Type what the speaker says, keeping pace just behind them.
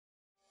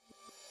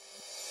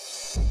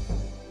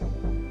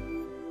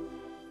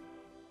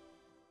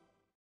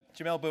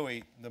Jamelle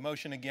Bouie, the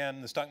motion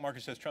again, the stock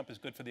market says Trump is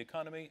good for the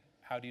economy.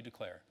 How do you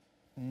declare?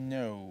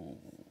 No.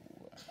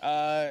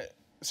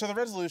 So the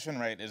resolution,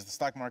 right, is the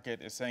stock market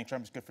is saying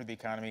Trump is good for the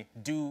economy.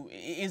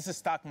 Is the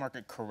stock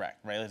market correct,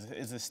 right?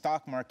 Is the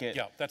stock market...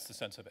 Yeah, that's the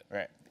sense of it.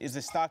 Right. Is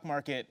the stock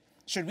market...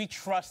 Should we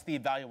trust the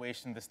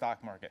evaluation of the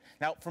stock market?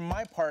 Now, for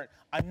my part,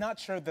 I'm not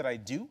sure that I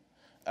do.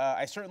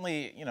 I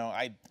certainly,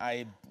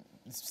 I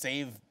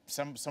save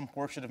some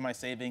portion of my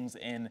savings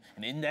in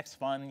an index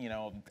fund.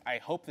 I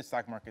hope the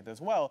stock market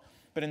does well.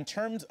 But in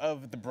terms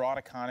of the broad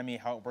economy,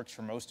 how it works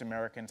for most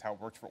Americans, how it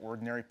works for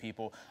ordinary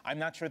people, I'm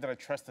not sure that I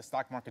trust the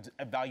stock market's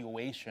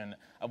evaluation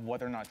of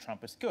whether or not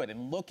Trump is good.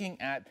 And looking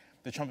at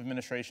the Trump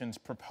administration's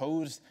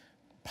proposed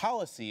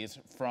policies,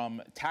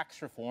 from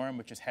tax reform,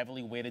 which is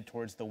heavily weighted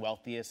towards the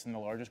wealthiest and the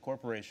largest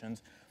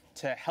corporations,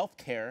 to health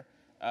care,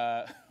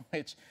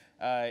 which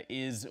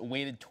is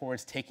weighted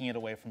towards taking it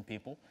away from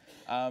people,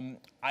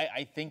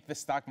 I think the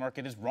stock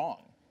market is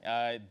wrong.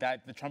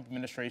 That the Trump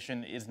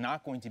administration is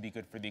not going to be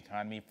good for the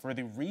economy for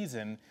the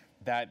reason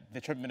that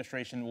the Trump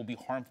administration will be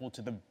harmful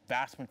to the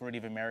vast majority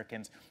of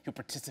Americans who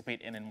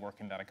participate in and work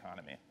in that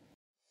economy.